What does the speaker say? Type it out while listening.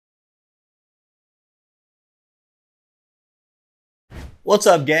What's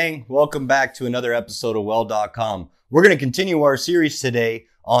up, gang? Welcome back to another episode of Weld.com. We're going to continue our series today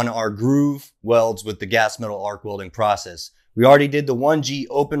on our groove welds with the gas metal arc welding process. We already did the 1G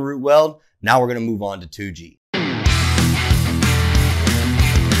open root weld. Now we're going to move on to 2G.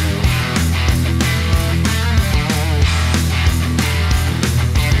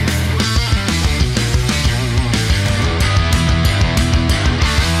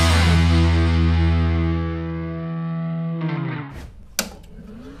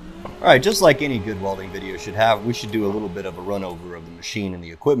 All right, just like any good welding video should have, we should do a little bit of a run over of the machine and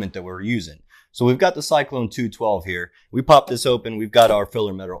the equipment that we're using. So we've got the Cyclone 212 here. We pop this open. We've got our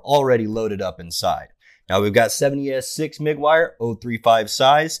filler metal already loaded up inside. Now we've got 70S6 MIG wire, 035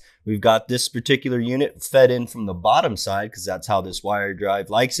 size. We've got this particular unit fed in from the bottom side because that's how this wire drive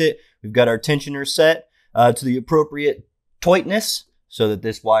likes it. We've got our tensioner set to the appropriate tightness, so that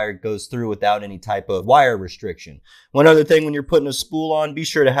this wire goes through without any type of wire restriction. One other thing, when you're putting a spool on, be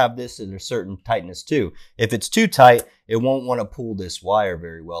sure to have this at a certain tightness too. If it's too tight, it won't want to pull this wire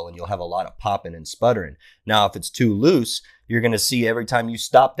very well and you'll have a lot of popping and sputtering. Now, if it's too loose, you're going to see every time you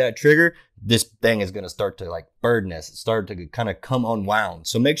stop that trigger, this thing is going to start to like bird nest. It start to kind of come unwound.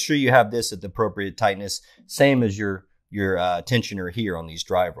 So make sure you have this at the appropriate tightness, same as your tensioner here on these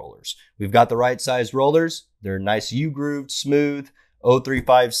drive rollers. We've got the right size rollers. They're nice U-grooved, smooth,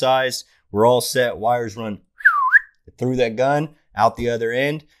 035 size. We're all set. Wires run through that gun, out the other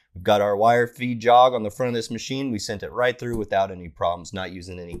end. We've got our wire feed jog on the front of this machine. We sent it right through without any problems, not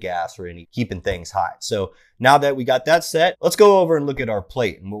using any gas or keeping things hot. So now that we got that set, let's go over and look at our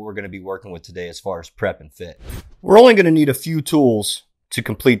plate and what we're going to be working with today as far as prep and fit. We're only going to need a few tools to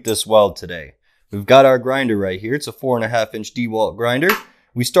complete this weld today. We've got our grinder right here. It's a 4.5-inch DeWalt grinder.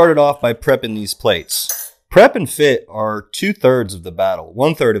 We started off by prepping these plates. Prep and fit are 2/3 of the battle.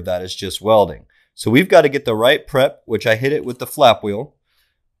 1/3 of that is just welding. So we've got to get the right prep, which I hit it with the flap wheel.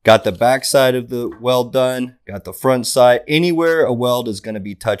 Got the back side of the weld done. Got the front side. Anywhere a weld is going to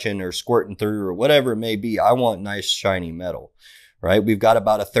be touching or squirting through or whatever it may be, I want nice shiny metal, right? We've got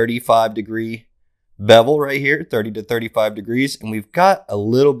about a 35-degree bevel right here, 30 to 35 degrees, and we've got a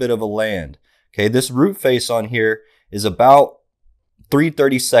little bit of a land. Okay, this root face on here is about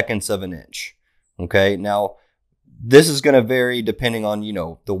 3/32 of an inch. Okay, now this is going to vary depending on,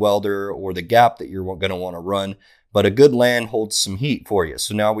 the welder or the gap that you're going to want to run, but a good land holds some heat for you.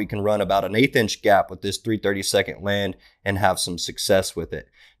 So now we can run about an 1/8-inch gap with this 3/32 land and have some success with it.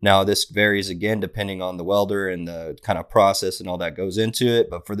 Now this varies again depending on the welder and the kind of process and all that goes into it.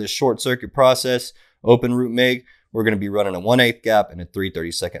 But for this short circuit process, open root MIG, we're going to be running a 1/8 gap and a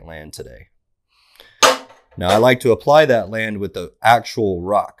 3/32 land today. Now, I like to apply that land with the actual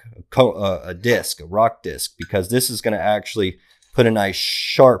rock, a rock disc, because this is going to actually put a nice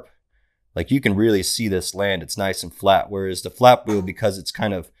sharp, like you can really see this land. It's nice and flat, whereas the flap wheel, because it's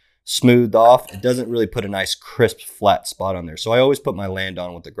kind of smoothed off, it doesn't really put a nice crisp flat spot on there. So I always put my land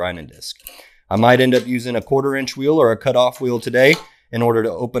on with the grinding disc. I might end up using a 1/4-inch wheel or a cutoff wheel today in order to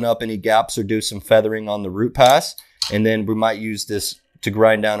open up any gaps or do some feathering on the root pass. And then we might use this to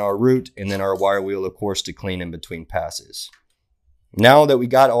grind down our root, and then our wire wheel, of course, to clean in between passes. Now that we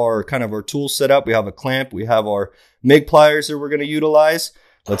got our tools set up, we have a clamp, we have our MIG pliers that we're going to utilize.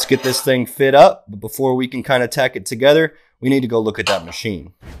 Let's get this thing fit up. But before we can kind of tack it together, we need to go look at that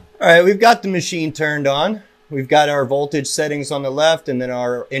machine. All right, we've got the machine turned on. We've got our voltage settings on the left and then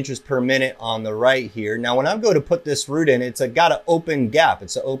our inches per minute on the right here. Now, when I go to put this root in, it's got an open gap.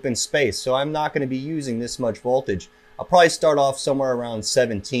 It's an open space. So I'm not going to be using this much voltage. I'll probably start off somewhere around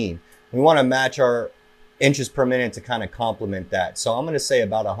 17. We want to match our inches per minute to kind of complement that. So I'm going to say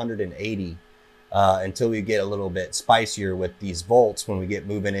about 180 until we get a little bit spicier with these volts when we get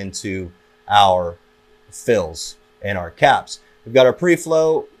moving into our fills and our caps. We've got our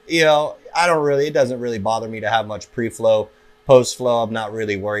pre-flow. It doesn't really bother me to have much pre-flow. Post-flow, I'm not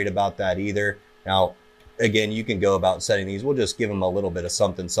really worried about that either. Now, again, you can go about setting these. We'll just give them a little bit of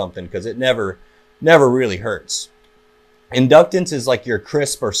something because it never really hurts. Inductance is like your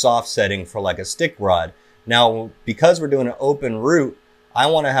crisp or soft setting for like a stick rod. Now, because we're doing an open root, I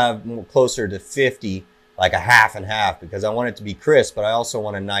want to have closer to 50, like a half and half, because I want it to be crisp, but I also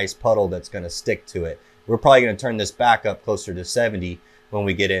want a nice puddle that's going to stick to it. We're probably going to turn this back up closer to 70 when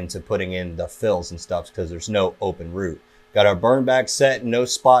we get into putting in the fills and stuff, because there's no open root. Got our burn back set, no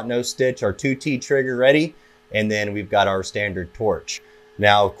spot, no stitch, our 2T trigger ready, and then we've got our standard torch.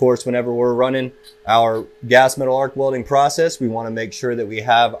 Now, of course, whenever we're running our gas metal arc welding process, we want to make sure that we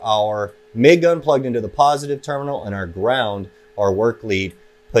have our MIG gun plugged into the positive terminal and our ground, our work lead,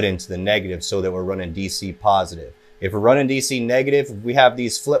 put into the negative so that we're running DC positive. If we're running DC negative, if we have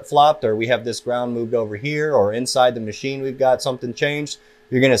these flip-flopped or we have this ground moved over here or inside the machine we've got something changed,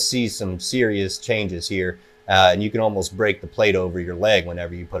 you're going to see some serious changes here. And you can almost break the plate over your leg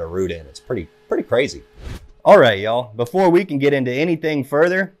whenever you put a root in. It's pretty crazy. All right, y'all. Before we can get into anything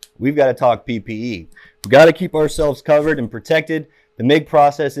further, we've got to talk PPE. We've got to keep ourselves covered and protected. The MIG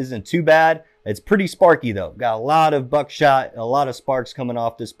process isn't too bad. It's pretty sparky though. Got a lot of buckshot, a lot of sparks coming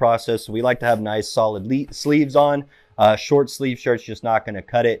off this process. So we like to have nice solid sleeves on. Short sleeve shirt's just not going to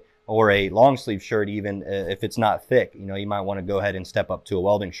cut it, or a long sleeve shirt even if it's not thick. You know, you might want to go ahead and step up to a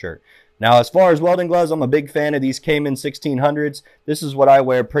welding shirt. Now, as far as welding gloves, I'm a big fan of these Cayman 1600s. This is what I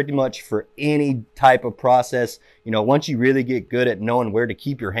wear pretty much for any type of process. You know, once you really get good at knowing where to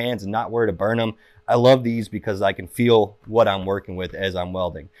keep your hands and not where to burn them, I love these because I can feel what I'm working with as I'm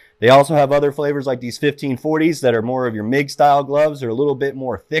welding. They also have other flavors like these 1540s that are more of your MIG style gloves. They're a little bit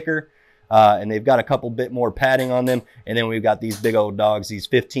more thicker, and they've got a couple bit more padding on them. And then we've got these big old dogs, these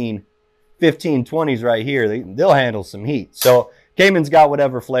 1520s right here. They'll handle some heat. So Cayman's got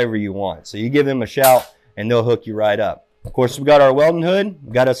whatever flavor you want. So you give them a shout and they'll hook you right up. Of course, we got our welding hood.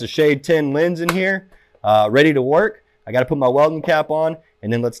 We got us a shade 10 lens in here, ready to work. I got to put my welding cap on,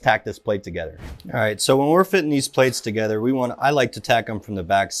 and then let's tack this plate together. All right, so when we're fitting these plates together, I like to tack them from the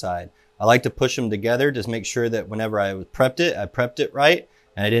back side. I like to push them together, just make sure that whenever I prepped it right,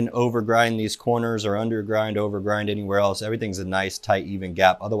 and I didn't overgrind these corners or overgrind anywhere else. Everything's a nice, tight, even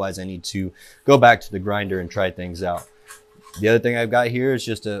gap. Otherwise, I need to go back to the grinder and try things out. The other thing I've got here is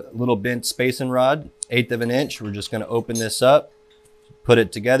just a little bent spacing rod, 1/8 of an inch. We're just going to open this up, put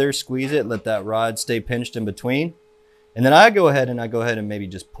it together, squeeze it, let that rod stay pinched in between. And then I go ahead and maybe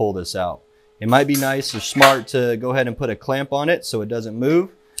just pull this out. It might be nice or smart to go ahead and put a clamp on it so it doesn't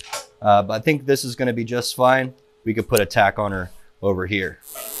move. But I think this is going to be just fine. We could put a tack on her over here.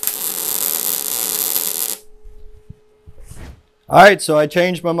 All right, so I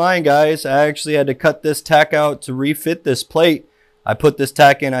changed my mind, guys. I actually had to cut this tack out to refit this plate. I put this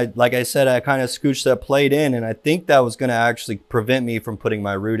tack in, like I said, I kind of scooched that plate in, and I think that was going to actually prevent me from putting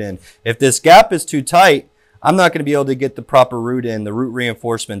my root in. If this gap is too tight, I'm not going to be able to get the proper root in, the root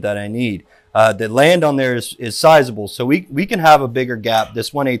reinforcement that I need. The land on there is sizable, so we can have a bigger gap.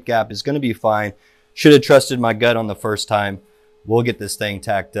 This 1/8 gap is going to be fine. Should have trusted my gut on the first time. We'll get this thing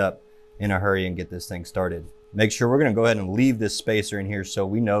tacked up in a hurry and get this thing started. Make sure we're going to go ahead and leave this spacer in here so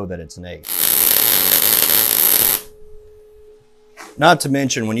we know that it's an 8. Not to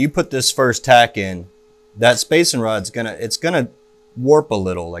mention, when you put this first tack in, that spacing rod's it's gonna warp a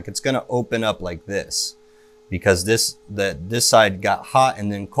little, like it's gonna open up like this. Because this side got hot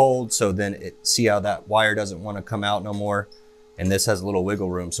and then cold, so then see how that wire doesn't want to come out no more, and this has a little wiggle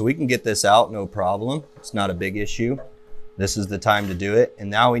room, so we can get this out no problem. It's not a big issue. This is the time to do it. And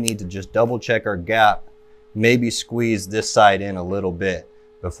now we need to just double check our gap, maybe squeeze this side in a little bit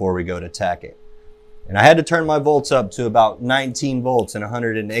before we go to tack it. And I had to turn my volts up to about 19 volts and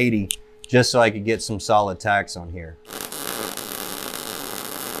 180 just so I could get some solid tacks on here.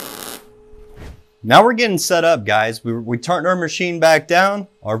 Now we're getting set up, guys. We turned our machine back down.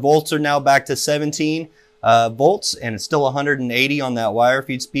 Our volts are now back to 17 volts, and it's still 180 on that wire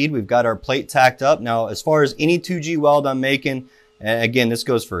feed speed. We've got our plate tacked up. Now, as far as any 2G weld I'm making, and again, this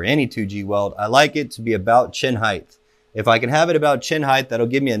goes for any 2G weld, I like it to be about chin height. If I can have it about chin height, that'll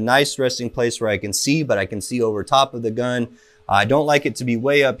give me a nice resting place where I can see, but I can see over top of the gun. I don't like it to be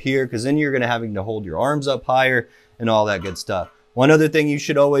way up here because then you're going to having to hold your arms up higher and all that good stuff. One other thing you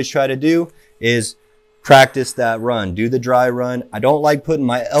should always try to do is practice that run. Do the dry run. I don't like putting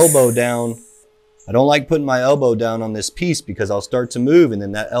my elbow down. I don't like putting my elbow down on this piece because I'll start to move and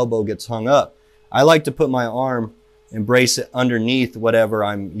then that elbow gets hung up. I like to put my arm and brace it underneath whatever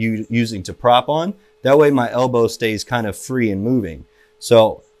I'm using to prop on. That way my elbow stays kind of free and moving.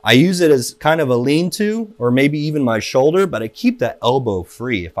 So I use it as kind of a lean-to or maybe even my shoulder, but I keep that elbow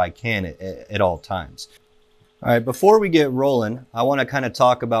free if I can at all times. All right, before we get rolling, I want to kind of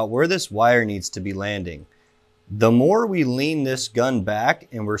talk about where this wire needs to be landing. The more we lean this gun back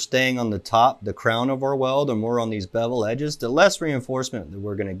and we're staying on the top, the crown of our weld, or more on these bevel edges, the less reinforcement that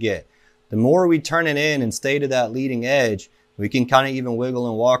we're going to get. The more we turn it in and stay to that leading edge, we can kind of even wiggle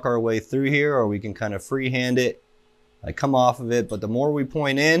and walk our way through here, or we can kind of freehand it, like come off of it. But the more we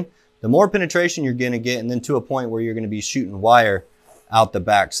point in, the more penetration you're going to get, and then to a point where you're going to be shooting wire out the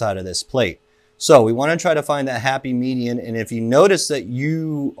back side of this plate. So we want to try to find that happy median. And if you notice that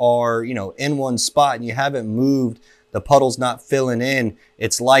you are, in one spot and you haven't moved, the puddle's not filling in,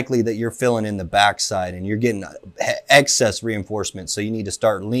 it's likely that you're filling in the backside and you're getting excess reinforcement. So you need to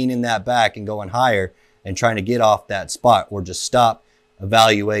start leaning that back and going higher and trying to get off that spot, or just stop,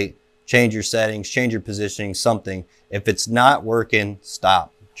 evaluate, change your settings, change your positioning, something. If it's not working,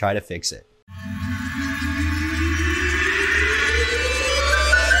 stop. Try to fix it.